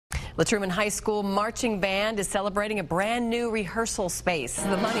The Truman High School marching band is celebrating a brand new rehearsal space.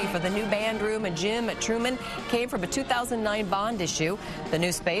 The money for the new band room and gym at Truman came from a 2009 bond issue. The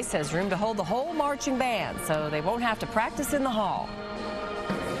new space has room to hold the whole marching band, so they won't have to practice in the hall.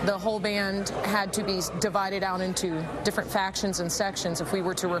 The whole band had to be divided out into different factions and sections if we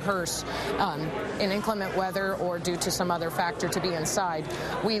were to rehearse in inclement weather or due to some other factor to be inside.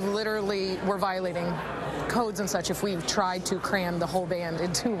 We literally were violating codes and such if we tried to cram the whole band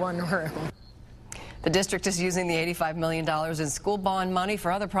into one room. The district is using the $85 million in school bond money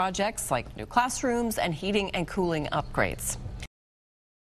for other projects like new classrooms and heating and cooling upgrades.